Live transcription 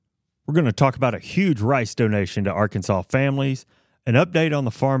We're going to talk about a huge rice donation to Arkansas families, an update on the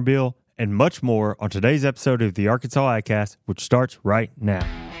Farm Bill, and much more on today's episode of the Arkansas iCast, which starts right now.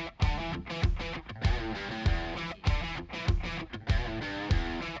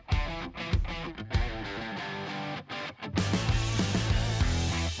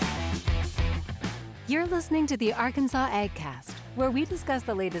 You're listening to the Arkansas AgCast, where we discuss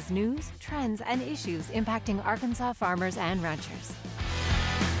the latest news, trends, and issues impacting Arkansas farmers and ranchers.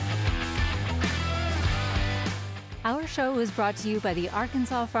 Our show is brought to you by the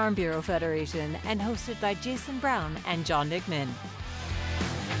Arkansas Farm Bureau Federation and hosted by Jason Brown and John Nickman.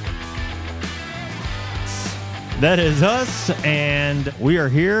 That is us, and we are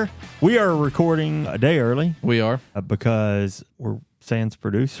here. We are recording a day early. We are. Because we're Sans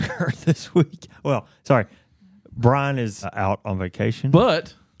producer this week. Well, sorry. Brian is out on vacation.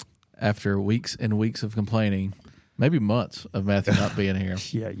 But after weeks and weeks of complaining, maybe months of Matthew not being here.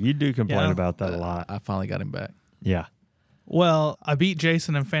 Yeah, you do complain about that a lot. I finally got him back. Yeah. Well, I beat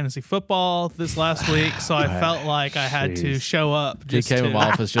Jason in fantasy football this last week, so I felt like I had to show up. He came in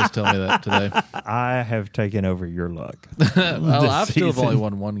my office just telling me that today. I have taken over your luck. Well, I've still only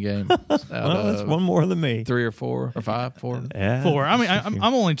won one game. Well, that's one more than me. 3 or 4 or 5, 4. Yeah. 4. I mean,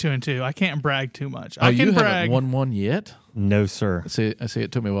 I'm only 2-2. I can't brag too much. Oh, I can you brag. haven't won one yet? No, sir. I see.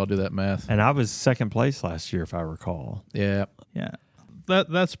 It took me a while to do that math. And I was second place last year, if I recall. Yeah. Yeah,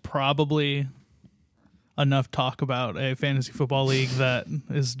 that's probably enough talk about a fantasy football league that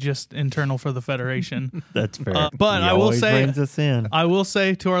is just internal for the federation. That's fair. But He I will always say, reins us in. I will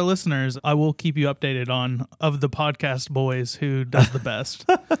say to our listeners, I will keep you updated on of the podcast boys who does the best.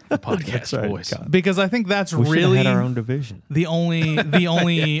 The That's podcast right. boys. Because I think that's We should really have had our own division. the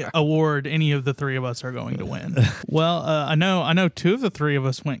only award any of the three of us are going to win. Well, I know 2 of the 3 of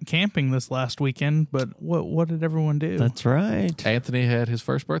us went camping this last weekend, but what did everyone do? That's right. Anthony had his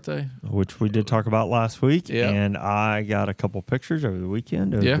first birthday. Which we did talk about last week. Yeah. And I got a couple pictures over the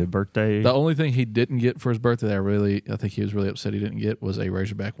weekend of the birthday. The only thing he didn't get for his birthday, I think he was really upset he didn't get, was a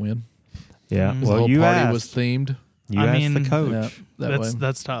Razorback win. Yeah. The Well, whole you party asked. was themed. You I asked mean, the coach. Yeah,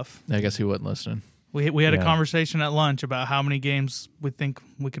 That's tough. I guess he wasn't listening. We had Yeah. a conversation at lunch about how many games we think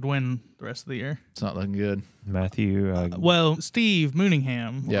we could win the rest of the year. It's not looking good. Matthew. Well, Steve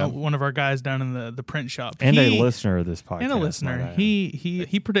Mooningham, Yeah. one of our guys down in the print shop, and a listener of this podcast. and a listener,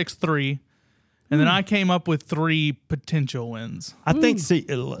 he predicts 3, and then I came up with 3 potential wins. I think,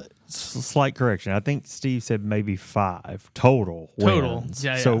 slight correction. I think Steve said maybe 5 total wins.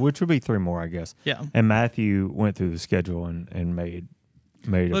 Yeah, So, yeah. which would be 3 more, I guess. Yeah. And Matthew went through the schedule and made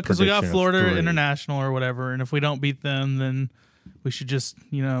a Because we got prediction of Florida 3. International or whatever, and if we don't beat them, then we should just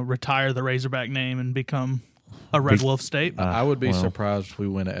retire the Razorback name and become a Red Wolf state. I would be surprised if we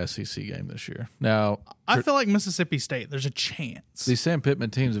win a SEC game this year. Now, I feel like Mississippi State, there's a chance. these Sam Pittman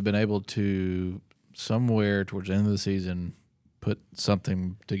teams have been able to, somewhere towards the end of the season, put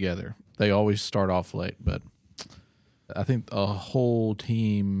something together. They always start off late, but I think a whole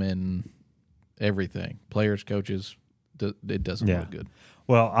team and everything, players, coaches, it doesn't look good.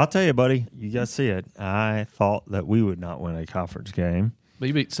 Well, I'll tell you, buddy, you guys see it. I thought that we would not win a conference game. But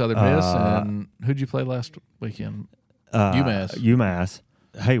you beat Southern Miss, and who'd you play last weekend? UMass. UMass.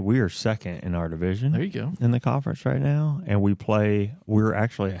 Hey, we are second in our division. There you go. In the conference right now, and we're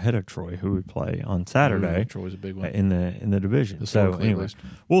actually ahead of Troy, who we play on Saturday. Troy's a big one. In the division. So Historically, at anyway, least.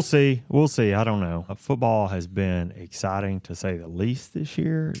 we'll see. I don't know. Football has been exciting to say the least this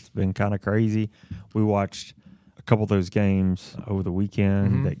year. It's been kind of crazy. We watched a couple of those games over the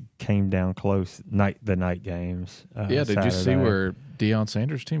weekend that came down close. The night games. Did Saturday. you see where Deion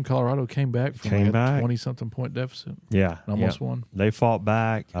Sanders' team, Colorado, came back from a 20-something point deficit? Yeah, Almost won. They fought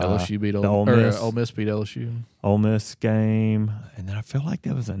back. LSU beat Ole Miss. Ole Miss beat LSU. Ole Miss game, and then I feel like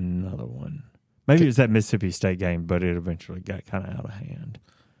there was another one. Maybe it was that Mississippi State game, but it eventually got kind of out of hand.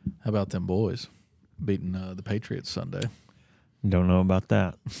 How about them boys beating the Patriots Sunday? Don't know about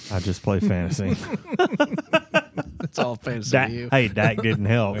that. I just play fantasy. It's all fantasy to you. Hey, Dak didn't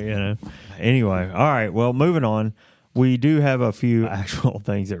help, Anyway, all right. Well, moving on. We do have a few actual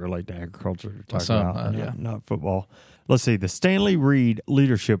things that relate to agriculture to talk about, not football. Let's see, the Stanley Reed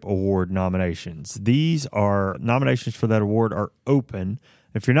Leadership Award nominations. These are nominations for that award are open.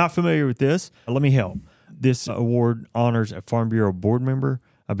 If you're not familiar with this, let me help. This award honors a Farm Bureau board member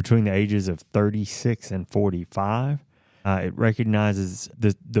between the ages of 36 and 45. It recognizes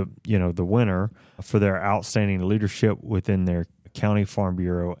the winner for their outstanding leadership within their county farm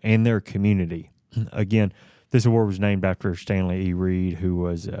bureau and their community. Again, this award was named after Stanley E. Reed, who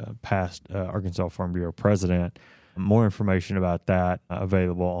was past Arkansas Farm Bureau president. More information about that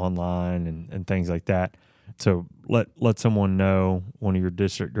available online and things like that. So let someone know, one of your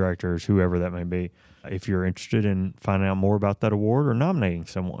district directors, whoever that may be, if you're interested in finding out more about that award or nominating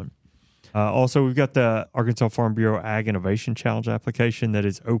someone. Also, we've got the Arkansas Farm Bureau Ag Innovation Challenge application that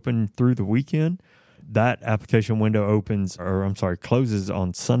is open through the weekend. That application window closes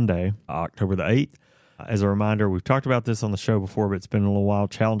on Sunday, October the 8th. As a reminder, we've talked about this on the show before, but it's been a little while.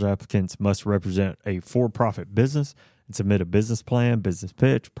 Challenge applicants must represent a for-profit business and submit a business plan, business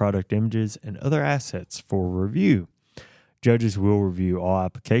pitch, product images, and other assets for review. Judges will review all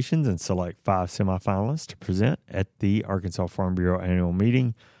applications and select 5 semifinalists to present at the Arkansas Farm Bureau annual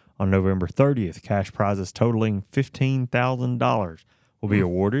meeting on November 30th. Cash prizes totaling $15,000 will be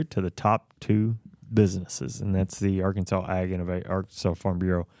awarded to the top 2 businesses, and that's the Arkansas Farm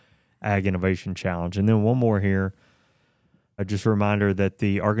Bureau Ag Innovation Challenge. And then one more here. Just a reminder that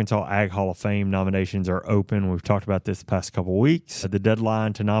the Arkansas Ag Hall of Fame nominations are open. We've talked about this the past couple of weeks. The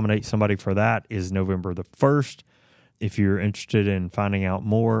deadline to nominate somebody for that is November the 1st. If you're interested in finding out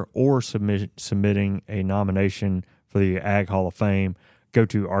more or submitting a nomination for the Ag Hall of Fame, go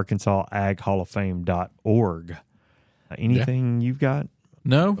to arkansasaghalloffame.org. Anything you've got?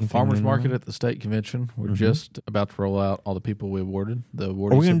 No, farmers market at the state convention. We're just about to roll out all the people we awarded. The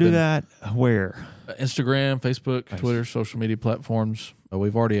awardees. Are we going to do that where? Instagram, Facebook, Twitter, social media platforms.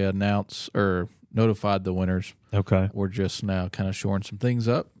 We've already announced or notified the winners. Okay. We're just now kind of shoring some things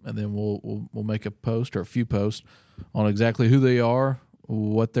up, and then we'll make a post or a few posts on exactly who they are,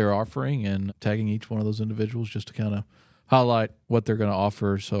 what they're offering, and tagging each one of those individuals just to kind of highlight what they're going to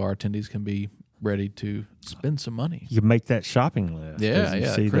offer so our attendees can be ready to spend some money. You can make that shopping list. Yeah, you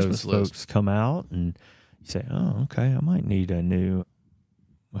see Christmas those folks come out and you say, oh, okay, I might need a new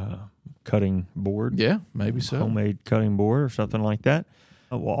cutting board. Yeah, maybe so. Homemade cutting board or something like that.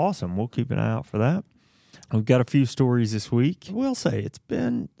 Well, awesome. We'll keep an eye out for that. We've got a few stories this week. I will say it's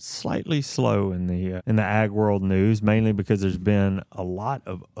been slightly slow in the ag world news, mainly because there's been a lot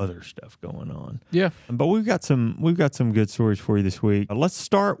of other stuff going on. Yeah, but we've got some good stories for you this week. Let's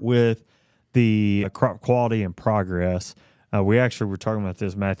start with the crop quality and progress. We actually were talking about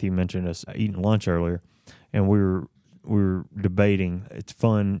this. Matthew mentioned us eating lunch earlier, and we were debating. It's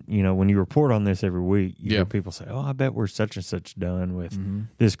fun, when you report on this every week, you hear people say, oh, I bet we're such and such done with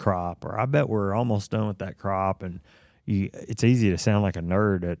this crop, or I bet we're almost done with that crop. And it's easy to sound like a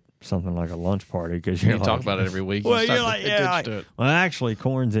nerd at something like a lunch party because you talk about it every week. Well, you're like, well, actually,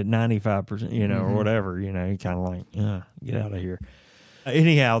 corn's at 95%, or whatever. You kind of like, get out of here.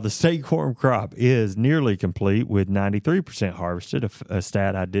 Anyhow, the state corn crop is nearly complete with 93% harvested, a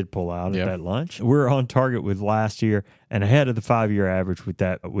stat I did pull out at that lunch. We're on target with last year and ahead of the 5-year average with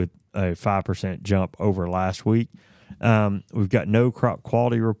a 5% jump over last week. We've got no crop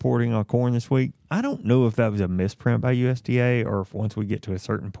quality reporting on corn this week. I don't know if that was a misprint by USDA or if once we get to a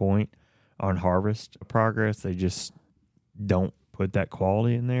certain point on harvest progress, they just don't put that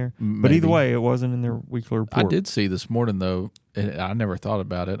quality in there. Maybe. But either way, it wasn't in their weekly report. I did see this morning, though, and I never thought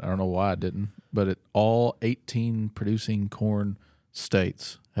about it. I don't know why I didn't, but all 18 producing corn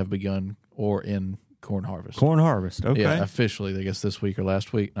states have begun or in corn harvest. Corn harvest, okay. Yeah, officially, I guess this week or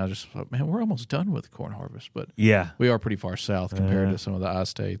last week. And I just thought, man, we're almost done with corn harvest. But we are pretty far south compared to some of the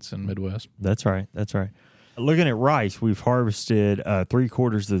I-states and Midwest. That's right. Looking at rice, we've harvested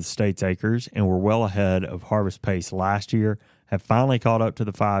 3/4 of the state's acres, and we're well ahead of harvest pace last year. Have finally caught up to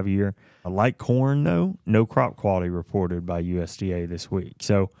the 5-year. Like corn, though, no crop quality reported by USDA this week.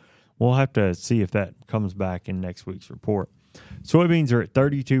 So we'll have to see if that comes back in next week's report. Soybeans are at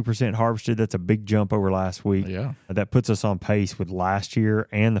 32% harvested. That's a big jump over last week. Yeah. That puts us on pace with last year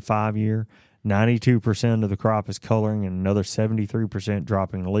and the 5-year. 92% of the crop is coloring and another 73%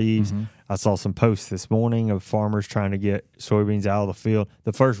 dropping leaves. I saw some posts this morning of farmers trying to get soybeans out of the field.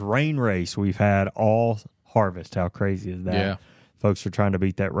 The first rain race we've had all harvest. How crazy is that? Yeah. Folks are trying to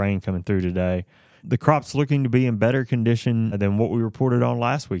beat that rain coming through today. The crop's looking to be in better condition than what we reported on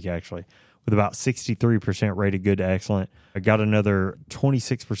last week, actually, with about 63% rated good to excellent. I got another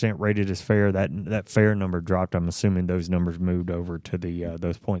 26% rated as fair. That fair number dropped. I'm assuming those numbers moved over to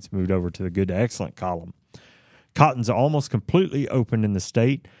those points moved over to the good to excellent column. Cotton's almost completely opened in the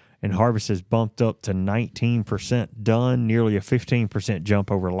state, and harvest has bumped up to 19% done, nearly a 15%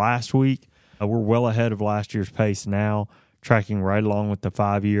 jump over last week. We're well ahead of last year's pace now, tracking right along with the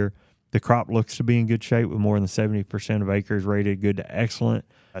 5-year. The crop looks to be in good shape with more than 70% of acres rated good to excellent.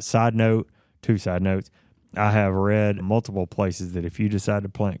 Two side notes. I have read multiple places that if you decide to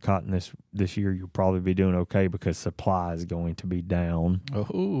plant cotton this year, you'll probably be doing okay because supply is going to be down.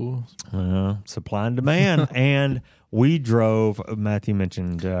 Oh, supply and demand. And we drove, Matthew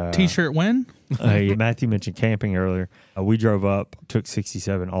mentioned... T-shirt win? Matthew mentioned camping earlier. We drove up, took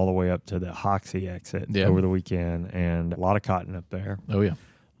 67 all the way up to the Hoxie exit over the weekend, and a lot of cotton up there. Oh, yeah.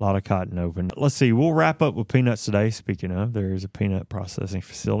 A lot of cotton open. Let's see. We'll wrap up with peanuts today. Speaking of, there is a peanut processing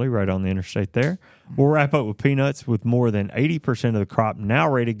facility right on the interstate there. We'll wrap up with peanuts with more than 80% of the crop now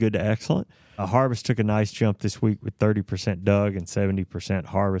rated good to excellent. Harvest took a nice jump this week with 30% dug and 70%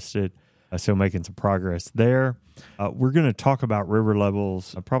 harvested. So making some progress there. We're going to talk about river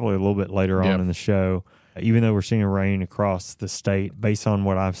levels probably a little bit later on in the show. Even though we're seeing rain across the state, based on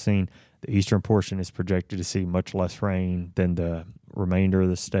what I've seen, the eastern portion is projected to see much less rain than the remainder of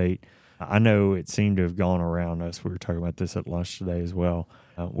the state. I know it seemed to have gone around us. We were talking about this at lunch today as well.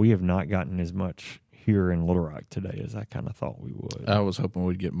 We have not gotten as much here in Little Rock today as I kind of thought we would. I was hoping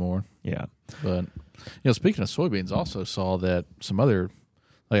we'd get more. Yeah. But, speaking of soybeans, also saw that some other,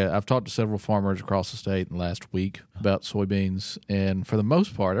 I've talked to several farmers across the state in the last week about soybeans, and for the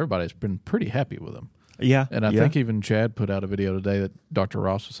most part, everybody's been pretty happy with them. Yeah. And I think even Chad put out a video today that Dr.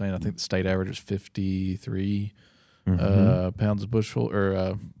 Ross was saying, I think the state average is 53 pounds a bushel,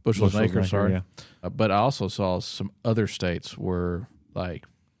 or bushels an acre, sorry. Yeah. But I also saw some other states were like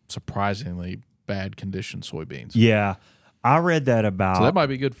surprisingly bad condition soybeans. Yeah. I read that about... So that might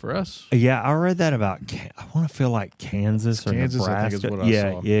be good for us. Yeah, I read that about... I want to feel like Kansas or Nebraska. I think is what I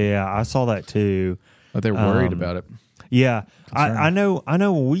saw. Yeah, I saw that too. But they're worried about it. Yeah, I know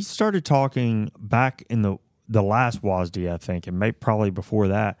when we started talking back in the last WASD, I think, and probably before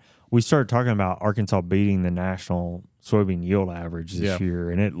that, we started talking about Arkansas beating the national soybean yield average this year,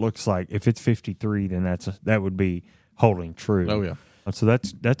 and it looks like if it's 53, then that would be holding true. Oh, yeah. So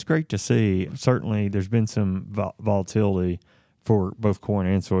that's great to see. Certainly, there's been some volatility for both corn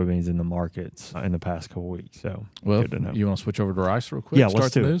and soybeans in the markets in the past couple weeks. So, well, good to know. You want to switch over to rice real quick? Yeah,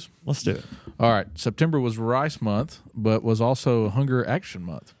 let's do it. Let's do it. All right. September was Rice Month, but was also Hunger Action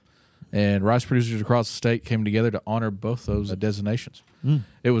Month. And rice producers across the state came together to honor both those designations.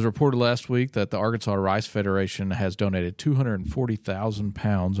 It was reported last week that the Arkansas Rice Federation has donated 240,000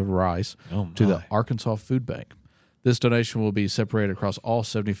 pounds of rice to the Arkansas Food Bank. This donation will be separated across all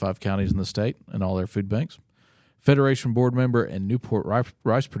 75 counties in the state and all their food banks. Federation board member and Newport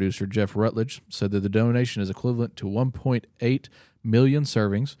rice producer Jeff Rutledge said that the donation is equivalent to 1.8 million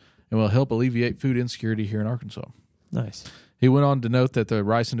servings and will help alleviate food insecurity here in Arkansas. Nice. He went on to note that the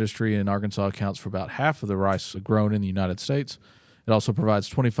rice industry in Arkansas accounts for about half of the rice grown in the United States. It also provides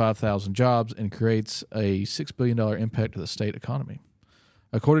 25,000 jobs and creates a $6 billion impact to the state economy.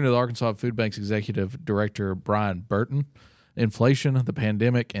 According to the Arkansas Food Bank's executive director, Brian Burton, inflation, the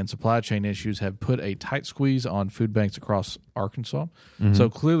pandemic, and supply chain issues have put a tight squeeze on food banks across Arkansas. So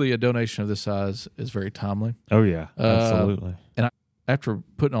clearly a donation of this size is very timely. Oh, yeah, absolutely. And after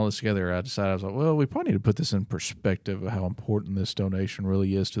putting all this together, I decided, I was like, well, we probably need to put this in perspective of how important this donation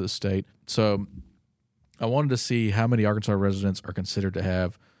really is to the state. So I wanted to see how many Arkansas residents are considered to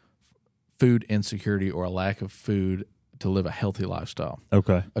have food insecurity or a lack of food to live a healthy lifestyle.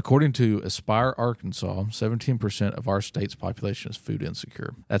 Okay. According to Aspire Arkansas, 17% of our state's population is food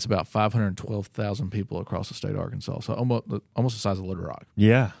insecure. That's about 512,000 people across the state of Arkansas, so almost the size of Little Rock.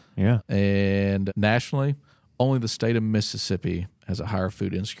 Yeah. And nationally, only the state of Mississippi has a higher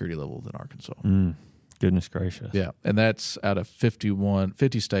food insecurity level than Arkansas. Goodness gracious. Yeah, and that's out of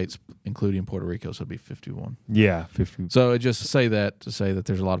 50 states, including Puerto Rico, so it'd be 51. Yeah, 50. So just to say that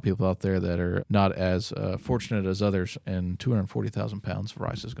there's a lot of people out there that are not as fortunate as others, and 240,000 pounds of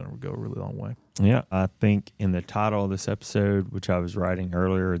rice is going to go a really long way. Yeah, I think in the title of this episode, which I was writing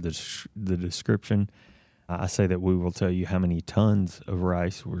earlier, the description, I say that we will tell you how many tons of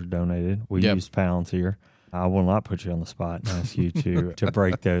rice were donated. We used pounds here. I will not put you on the spot and ask you to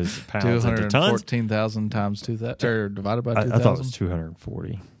break those pounds into tons. 214,000 times 2,000, or divided by 2,000? I thought it was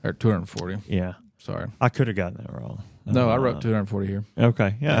 240. Or 240. Yeah. Sorry. I could have gotten that wrong. No, I wrote 240 here.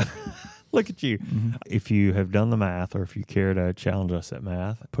 Okay, yeah. Look at you. If you have done the math, or if you care to challenge us at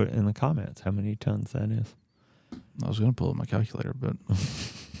math, put it in the comments how many tons that is. I was going to pull up my calculator, but...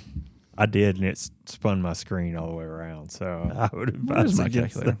 I did, and it spun my screen all the way around, so I would advise my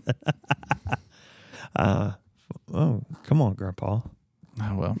calculator. Oh, come on, Grandpa.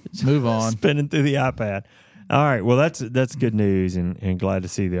 Oh, well, move on. Spinning through the iPad. All right, well, that's good news, and glad to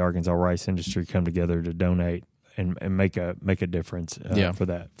see the Arkansas rice industry come together to donate and make a difference for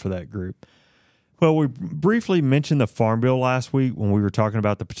that group. Well, we briefly mentioned the Farm Bill last week when we were talking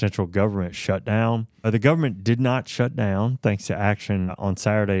about the potential government shutdown. The government did not shut down thanks to action on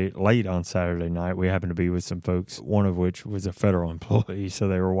late on Saturday night. We happened to be with some folks, one of which was a federal employee, so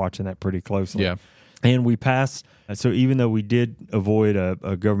they were watching that pretty closely. Yeah. And we passed, so even though we did avoid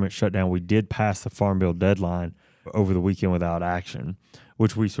a government shutdown, we did pass the Farm Bill deadline over the weekend without action,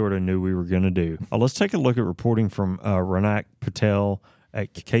 which we sort of knew we were going to do. Let's take a look at reporting from Ranak Patel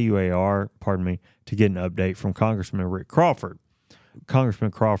at KUAR, to get an update from Congressman Rick Crawford.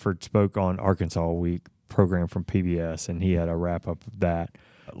 Congressman Crawford spoke on Arkansas Week program from PBS, and he had a wrap-up of that.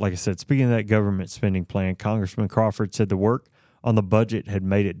 Like I said, speaking of that government spending plan, Congressman Crawford said the work on the budget had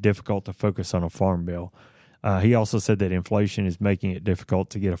made it difficult to focus on a farm bill. He also said that inflation is making it difficult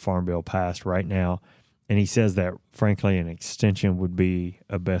to get a farm bill passed right now, and he says that, frankly, an extension would be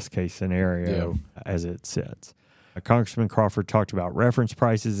a best-case scenario as it sits. Congressman Crawford talked about reference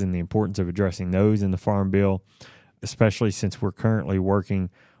prices and the importance of addressing those in the Farm Bill, especially since we're currently working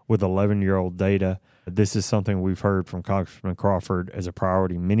with 11-year-old data. This is something we've heard from Congressman Crawford as a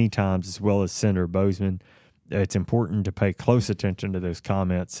priority many times, as well as Senator Bozeman. It's important to pay close attention to those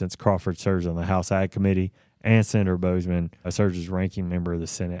comments since Crawford serves on the House Ag Committee and Senator Bozeman serves as ranking member of the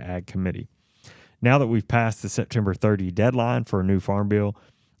Senate Ag Committee. Now that we've passed the September 30 deadline for a new Farm Bill,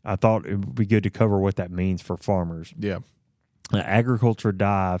 I thought it would be good to cover what that means for farmers. Yeah. Agriculture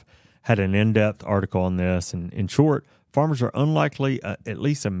Dive had an in-depth article on this, and in short, farmers are unlikely, at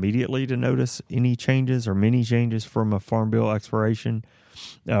least immediately, to notice any changes or many changes from a Farm Bill expiration.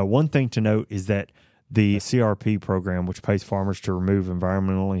 One thing to note is that the CRP program, which pays farmers to remove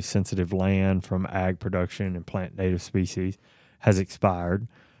environmentally sensitive land from ag production and plant native species, has expired.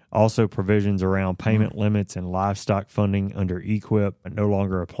 Also, provisions around payment limits and livestock funding under EQIP no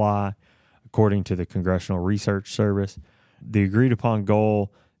longer apply, according to the Congressional Research Service. The agreed-upon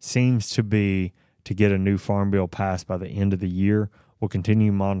goal seems to be to get a new Farm Bill passed by the end of the year. We'll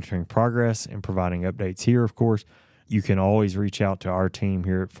continue monitoring progress and providing updates here, of course. You can always reach out to our team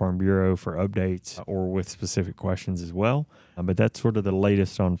here at Farm Bureau for updates or with specific questions as well. But that's sort of the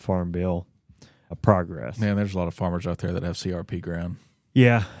latest on Farm Bill progress. Man, there's a lot of farmers out there that have CRP ground.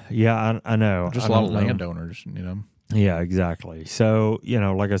 Yeah, I know. Just a lot of landowners, Yeah, exactly. So,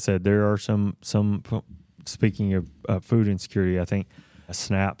 like I said, there are some speaking of food insecurity, I think a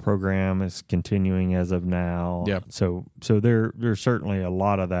SNAP program is continuing as of now. Yeah. So there's certainly a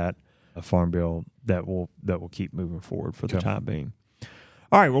lot of that Farm Bill that will keep moving forward for the time being.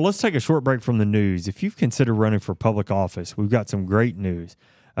 All right, well, let's take a short break from the news. If you've considered running for public office, we've got some great news.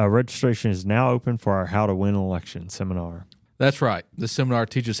 Registration is now open for our How to Win an Election seminar. That's right. This seminar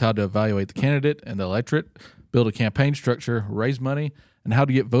teaches how to evaluate the candidate and the electorate, build a campaign structure, raise money, and how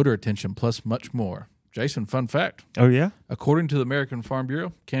to get voter attention, plus much more. Jason, fun fact. Oh, yeah? According to the American Farm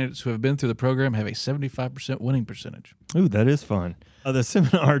Bureau, candidates who have been through the program have a 75% winning percentage. Ooh, that is fun. The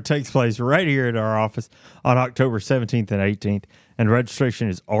seminar takes place right here at our office on October 17th and 18th, and registration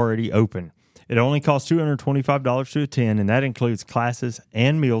is already open. It only costs $225 to attend, and that includes classes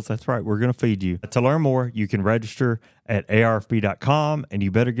and meals. That's right, we're going to feed you. To learn more, you can register at arfb.com, and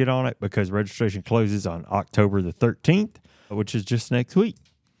you better get on it because registration closes on October the 13th, which is just next week.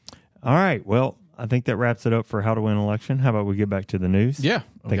 All right, well, I think that wraps it up for How to Win an Election. How about we get back to the news? Yeah.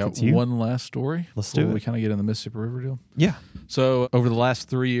 We got one last story. Let's do it. We kind of get in the Mississippi River deal. Yeah. So over the last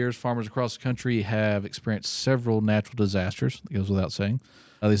 3 years, farmers across the country have experienced several natural disasters. That goes without saying.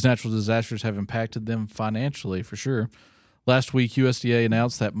 These natural disasters have impacted them financially, for sure. Last week, USDA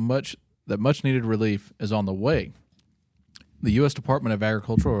announced that much needed relief is on the way. The U.S. Department of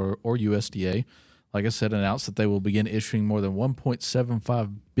Agriculture, or USDA, like I said, announced that they will begin issuing more than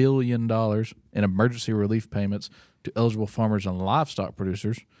 $1.75 billion in emergency relief payments to eligible farmers and livestock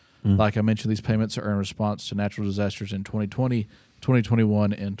producers. Like I mentioned, these payments are in response to natural disasters in 2020,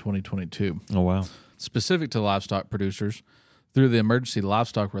 2021, and 2022. Oh, wow. Specific to livestock producers, through the Emergency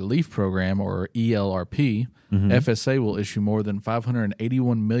Livestock Relief Program, or ELRP, FSA will issue more than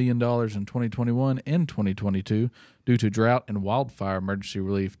 $581 million in 2021 and 2022 due to drought and wildfire emergency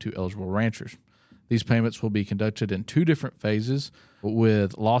relief to eligible ranchers. These payments will be conducted in two different phases,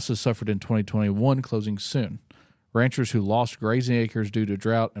 with losses suffered in 2021 closing soon. Ranchers who lost grazing acres due to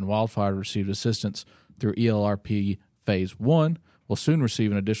drought and wildfire received assistance through ELRP Phase 1 will soon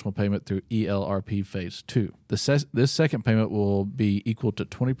receive an additional payment through ELRP Phase 2. This second payment will be equal to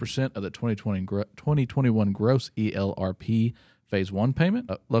 20% of the 2021 gross ELRP Phase 1 payment.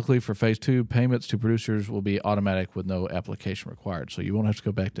 Luckily for Phase 2, payments to producers will be automatic with no application required, so you won't have to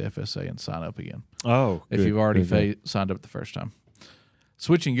go back to FSA and sign up again. Oh, if you've already signed up the first time.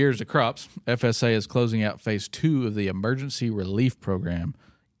 Switching gears to crops, FSA is closing out Phase 2 of the Emergency Relief Program,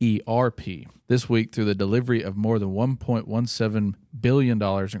 ERP. This week, through the delivery of more than $1.17 billion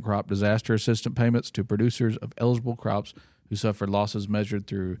in crop disaster assistance payments to producers of eligible crops who suffered losses measured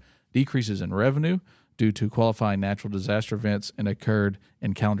through decreases in revenue due to qualifying natural disaster events and occurred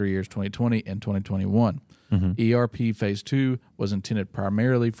in calendar years 2020 and 2021. ERP Phase 2 was intended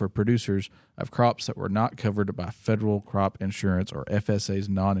primarily for producers of crops that were not covered by Federal Crop Insurance or FSA's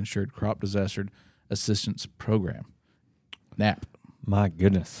Non-Insured Crop Disaster Assistance Program, NAP. My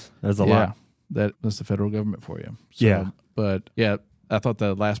goodness, that's a lot. That's the federal government for you. So, yeah. But, yeah, I thought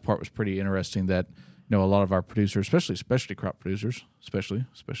the last part was pretty interesting that, a lot of our producers, especially specialty crop producers, especially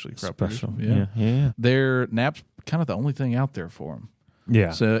crop producers. Yeah. Their NAP's kind of the only thing out there for them. Yeah.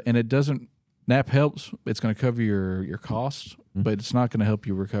 So, and it doesn't, NAP helps. It's going to cover your costs, but it's not going to help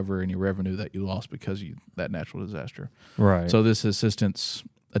you recover any revenue that you lost because of that natural disaster. Right. So this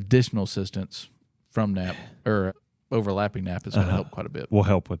additional assistance from NAP or overlapping NAP is going to help quite a bit. Will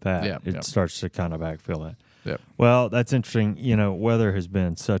help with that. Yeah. It starts to kind of backfill that. Yeah. Well, that's interesting. Weather has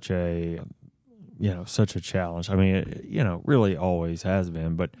been such a challenge. I mean, it, really always has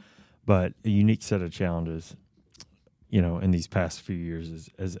been, but a unique set of challenges, in these past few years,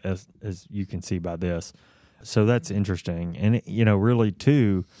 as you can see by this. So that's interesting. And, really,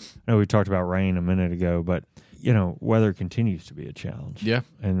 too, I know we talked about rain a minute ago, but, weather continues to be a challenge. Yeah.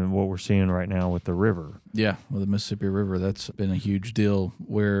 And what we're seeing right now with the river. Yeah, with the Mississippi River, that's been a huge deal.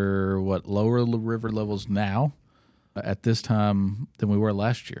 We're, lower river levels now at this time than we were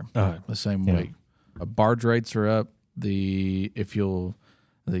last year, the same week. Barge rates are up. The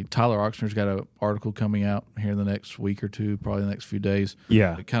Tyler Oxner's got an article coming out here in the next week or two, probably the next few days.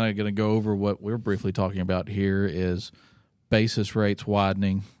 Yeah. Kind of going to go over what we're briefly talking about here is basis rates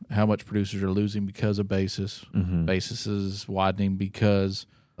widening, how much producers are losing because of basis. Basis is widening because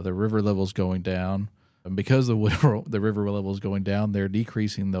the river level is going down. And because the river level is going down, they're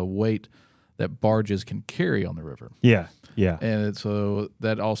decreasing the weight that barges can carry on the river. Yeah, yeah. And so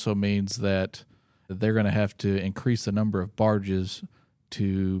that also means that they're going to have to increase the number of barges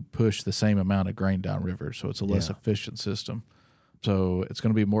to push the same amount of grain downriver. So it's a less efficient system. So it's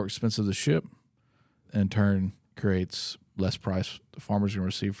going to be more expensive to ship, in turn creates less price the farmers are going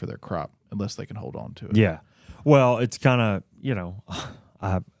to receive for their crop unless they can hold on to it. Yeah. Well, it's kind of,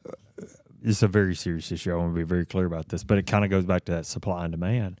 it's a very serious issue. I want to be very clear about this, but it kind of goes back to that supply and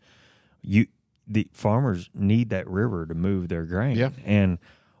demand. The farmers need that river to move their grain. Yeah. And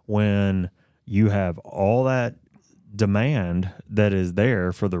when you have all that demand that is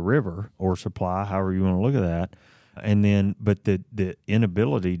there for the river or supply, however you want to look at that, and then but the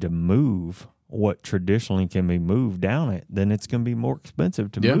inability to move what traditionally can be moved down it, then it's going to be more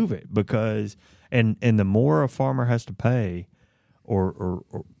expensive to move it because and the more a farmer has to pay or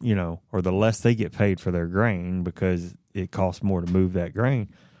the less they get paid for their grain because it costs more to move that grain.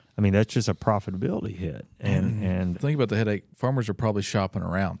 I mean, that's just a profitability hit. And think about the headache. Farmers are probably shopping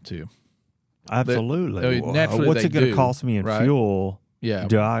around too. Absolutely. Naturally, what's it going to cost me in fuel? Yeah.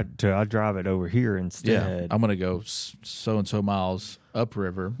 Do I drive it over here instead? Yeah. I'm going to go so and so miles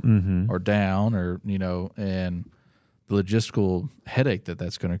upriver or down, or and the logistical headache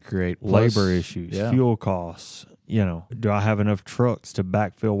that's going to create, labor issues, fuel costs. Do I have enough trucks to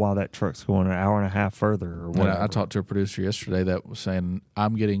backfill while that truck's going an hour and a half further or whatever? I talked to a producer yesterday that was saying,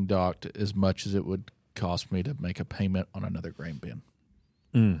 I'm getting docked as much as it would cost me to make a payment on another grain bin.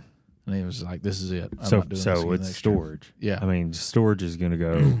 And he was like, this is it. I'm not doing this it's storage. Year. Yeah. I mean, storage is going to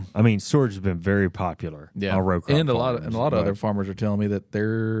go. I mean, storage has been very popular. Yeah. On row crop and a lot farmers, of other farmers are telling me that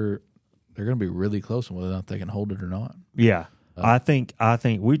they're going to be really close on whether or not they can hold it or not. Yeah. I think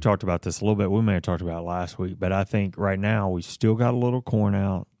we talked about this a little bit. We may have talked about it last week, but I think right now we still got a little corn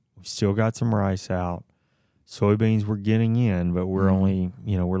out. We still got some rice out. Soybeans we're getting in, but we're only,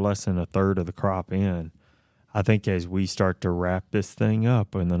 we're less than a third of the crop in. I think as we start to wrap this thing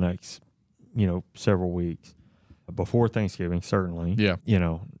up in the next, several weeks before Thanksgiving, certainly,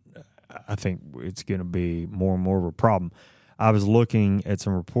 I think it's going to be more and more of a problem. I was looking at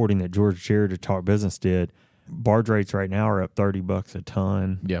some reporting that George Jared at Talk Business did. Barge rates right now are up $30 a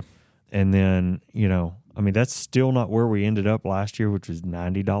ton. Yeah. And then, that's still not where we ended up last year, which was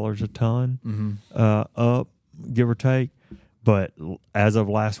 $90 a ton up, give or take. But as of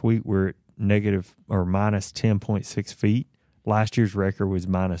last week, we're at negative or minus 10.6 feet. Last year's record was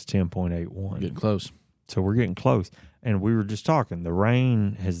minus 10.81. Getting close. So we're getting close. And we were just talking, the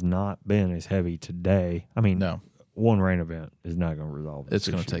rain has not been as heavy today. I mean, no. One rain event is not going to resolve it. It's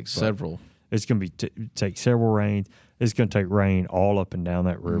going to take several. It's going to take several rains. It's going to take rain all up and down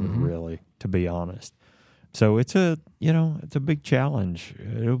that river, really, to be honest. So it's a big challenge.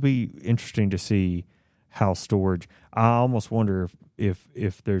 It'll be interesting to see how storage. I almost wonder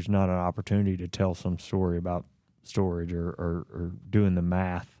if there's not an opportunity to tell some story about storage or doing the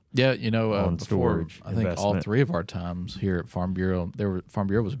math. Yeah, on before, storage I think all three of our times here at Farm Bureau, Farm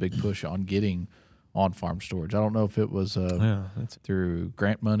Bureau was a big push on getting on-farm storage. I don't know if it was through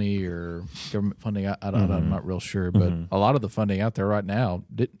grant money or government funding. I'm not real sure, but a lot of the funding out there right now,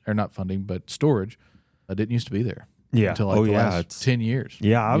 not funding, but storage, didn't used to be there. Yeah. Until the last 10 years.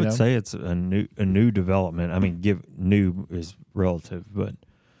 Yeah, I would say it's a new development. I mean, new is relative, but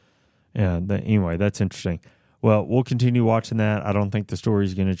yeah. Anyway, that's interesting. Well, we'll continue watching that. I don't think the story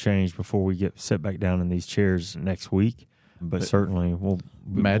is going to change before we get set back down in these chairs next week. But certainly,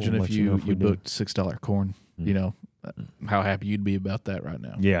 imagine we'll if you booked $6 corn. How happy you'd be about that right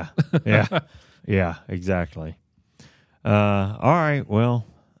now. Yeah, yeah, exactly. All right, well,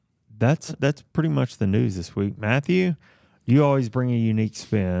 that's pretty much the news this week. Matthew, you always bring a unique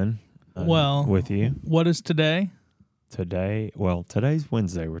spin. With you. What is today? Today's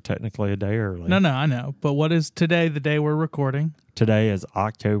Wednesday. We're technically a day early. No, I know. But what is today, the day we're recording? Today is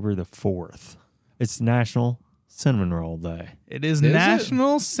October the 4th. It's National Cinnamon Roll Day. It is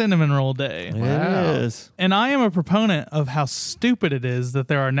National Cinnamon Roll Day. Wow. It is. And I am a proponent of how stupid it is that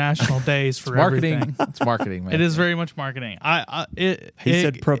there are national days for everything. It's marketing, man. It is very much marketing. He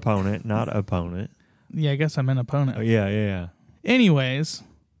said proponent, not opponent. Yeah, I guess I'm an opponent. Oh, yeah. Anyways,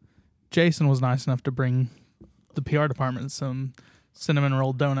 Jason was nice enough to bring the PR department some cinnamon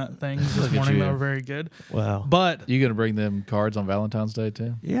roll donut things this morning that were very good. Wow. But you going to bring them cards on Valentine's Day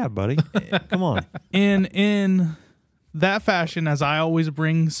too? Yeah, buddy. Come on. In that fashion, as I always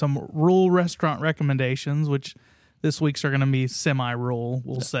bring some rural restaurant recommendations, which this week's are going to be semi-rural,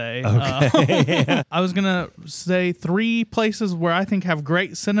 we'll say. Okay. I was going to say 3 places where I think have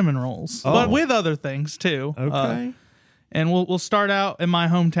great cinnamon rolls, but with other things too. Okay. And we'll start out in my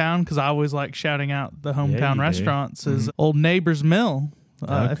hometown because I always like shouting out the hometown restaurants. Is Old Neighbor's Mill.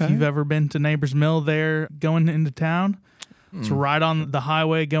 If you've ever been to Neighbor's Mill there going into town, it's right on the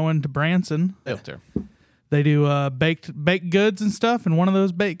highway going to Branson. Up there. They do baked goods and stuff, and one of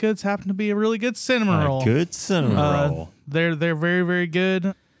those baked goods happened to be a really good cinnamon roll. Good cinnamon roll. They're very, very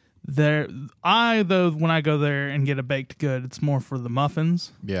good. When I go there and get a baked good, it's more for the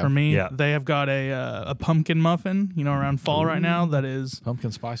muffins. Yeah. For me, Yeah. they have got a pumpkin muffin. Around fall right now, that is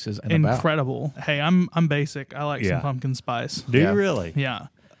pumpkin spices and incredible. Hey, I'm basic. I like some pumpkin spice. Do you really? Yeah.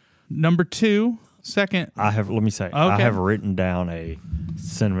 Number 2, second. I have written down a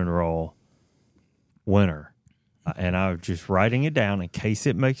cinnamon roll winner. And I'm just writing it down in case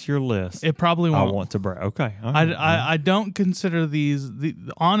it makes your list. It probably won't. I want to break. Okay. I don't consider these.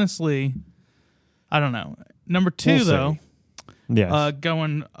 Honestly, I don't know. Number 2, though. Yes.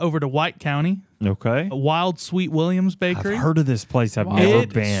 Going over to White County. Okay. Wild Sweet Williams Bakery. I've heard of this place. I've never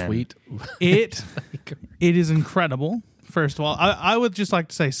been. Sweet. It is incredible. First of all, I would just like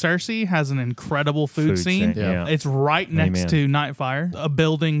to say Searcy has an incredible food scene. Yeah. It's right next to Nightfire.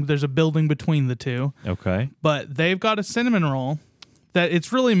 There's a building between the two. Okay. But they've got a cinnamon roll that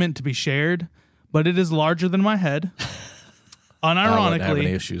it's really meant to be shared, but it is larger than my head. Unironically, I wouldn't have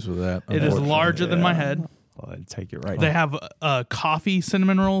any issues with that. It is larger than my head. I'd take it right. They have a coffee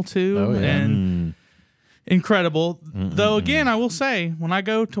cinnamon roll too. Oh, yeah. And incredible. Though again, I will say, when I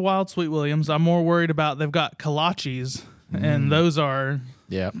go to Wild Sweet Williams, I'm more worried about they've got kolaches, and those are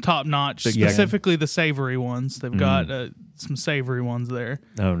top notch. Specifically the savory ones. They've got some savory ones there.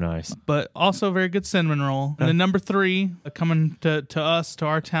 Oh, nice. But also very good cinnamon roll. And then number 3, coming to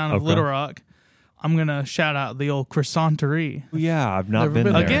our town of Little Rock, I'm going to shout out the old Croissanterie. Yeah, I've not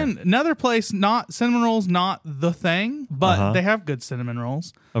been there. Again, another place, not cinnamon rolls, not the thing, but they have good cinnamon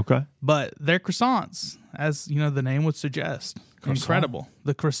rolls. Okay. But their croissants, as the name would suggest, incredible.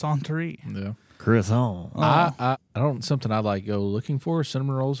 The Croissanterie. Yeah. Croissant. I don't something I like go looking for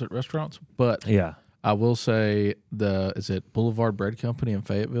cinnamon rolls at restaurants, but I will say is it Boulevard Bread Company in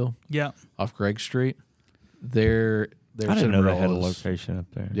Fayetteville? Yeah. Off Gregg Street. Their I didn't know they had a location up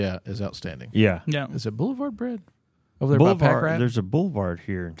there. Yeah, is outstanding. Yeah. Is it Boulevard Bread? Over there by Pack Rat? There's a Boulevard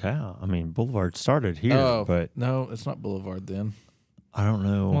here in town. I mean, Boulevard started here, but no, it's not Boulevard then. I don't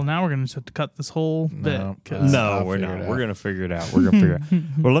know. Well, now we're going to have to cut this whole bit. No, we're not. We're going to figure it out.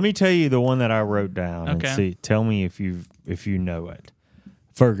 Well, let me tell you the one that I wrote down and see. Tell me if you know it.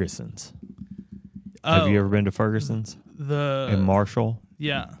 Ferguson's. Have you ever been to Ferguson's? In Marshall?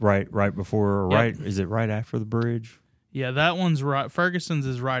 Yeah. Right before, right? Is it right after the bridge? Yeah, that one's right. Ferguson's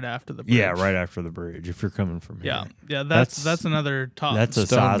is right after the bridge. Yeah, right after the bridge. If you're coming from here. Yeah. That's another top. That's the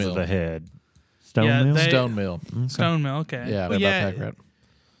size of the head. Stone Mill. Stone Mill. Okay. Yeah. Pack Rat.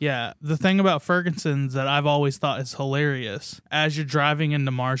 Yeah. The thing about Ferguson's that I've always thought is hilarious. As you're driving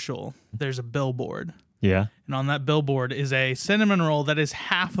into Marshall, there's a billboard. Yeah. And on that billboard is a cinnamon roll that is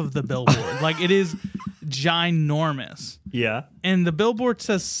half of the billboard. Like, it is ginormous. Yeah. And the billboard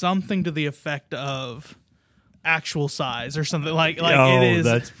says something to the effect of actual size or something. Like it is.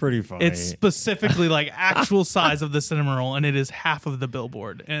 That's pretty funny. It's specifically like actual size of the cinnamon roll, and it is half of the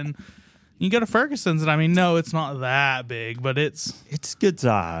billboard. And you go to Ferguson's, and I mean, no, it's not that big, but it's good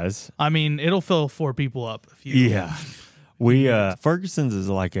size. I mean, it'll fill 4 people up. If you Yeah. We Ferguson's is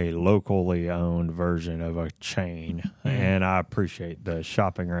like a locally owned version of a chain, and I appreciate the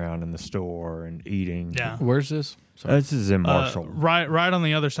shopping around in the store and eating. Yeah. Where's this? This is in Marshall. Right on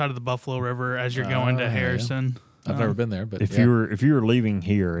the other side of the Buffalo River as you're going to Harrison. I've never been there, but if you were leaving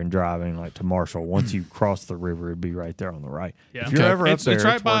here and driving like to Marshall, once you cross the river, it'd be right there on the right. Yeah. If you're ever up there, it's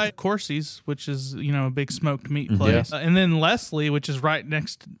right by Corsi's, which is a big smoked meat place, and then Leslie, which is right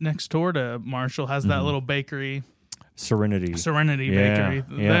next door to Marshall, has that little bakery. Serenity Bakery.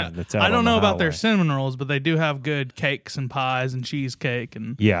 That's out I don't know about their highway. cinnamon rolls, but they do have good cakes and pies and cheesecake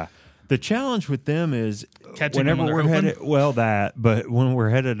and The challenge with them is catching whenever them when we're they're headed, but when we're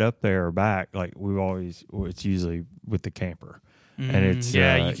headed up there or back, like it's usually with the camper, and it's you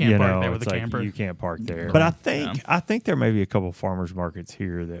can't park there with the camper. You can't park there. But I think there may be a couple farmers markets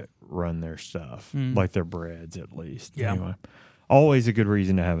here that run their stuff, like their breads at least. Yeah. Anyway, always a good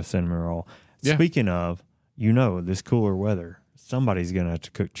reason to have a cinnamon roll. Yeah. Speaking of, this cooler weather, somebody's gonna have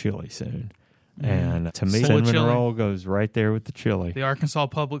to cook chili soon. And to me, cinnamon roll goes right there with the chili. The Arkansas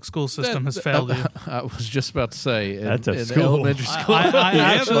public school system has failed you. I was just about to say, that's a in school. Elementary school.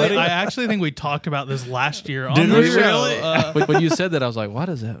 I actually think we talked about this last year on Did the we show. really? When you said that, I was like, why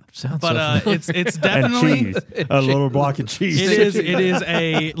does that sound But so it's definitely and cheese. A little block of cheese. it is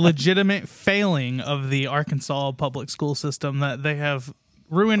a legitimate failing of the Arkansas public school system that they have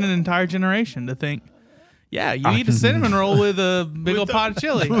ruined an entire generation to think. Yeah, you eat a cinnamon roll with a big old pot of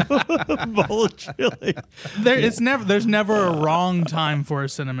chili. bowl of chili. There's never a wrong time for a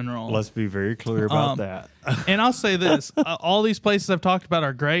cinnamon roll. Let's be very clear about that. And I'll say this: all these places I've talked about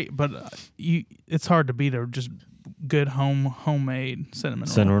are great, but it's hard to beat a just good homemade cinnamon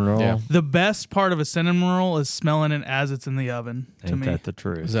roll. Cinnamon roll. Yeah. The best part of a cinnamon roll is smelling it as it's in the oven. To Ain't me, that the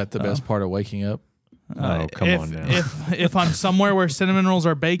truth? Is that the best part of waking up? Oh, come on now. If I'm somewhere where cinnamon rolls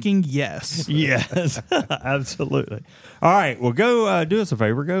are baking, yes. Yes, absolutely. All right, well, go do us a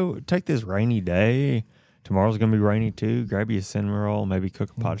favor. Go take this rainy day. Tomorrow's going to be rainy too. Grab you a cinnamon roll, maybe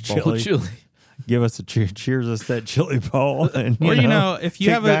cook a pot of chili. Give us a cheers us that chili bowl. And, if you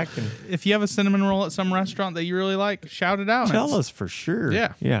have a cinnamon roll at some restaurant that you really like, shout it out. Tell us for sure.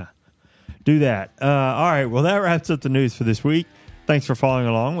 Yeah. Do that. All right, well, that wraps up the news for this week. Thanks for following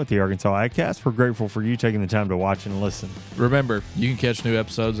along with the Arkansas AgCast. We're grateful for you taking the time to watch and listen. Remember, you can catch new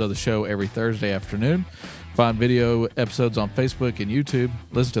episodes of the show every Thursday afternoon. Find video episodes on Facebook and YouTube.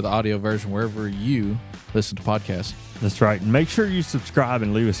 Listen to the audio version wherever you listen to podcasts. That's right. And make sure you subscribe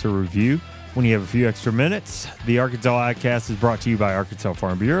and leave us a review when you have a few extra minutes. The Arkansas AgCast is brought to you by Arkansas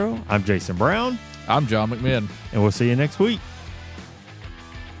Farm Bureau. I'm Jason Brown. I'm John McMinn. And we'll see you next week.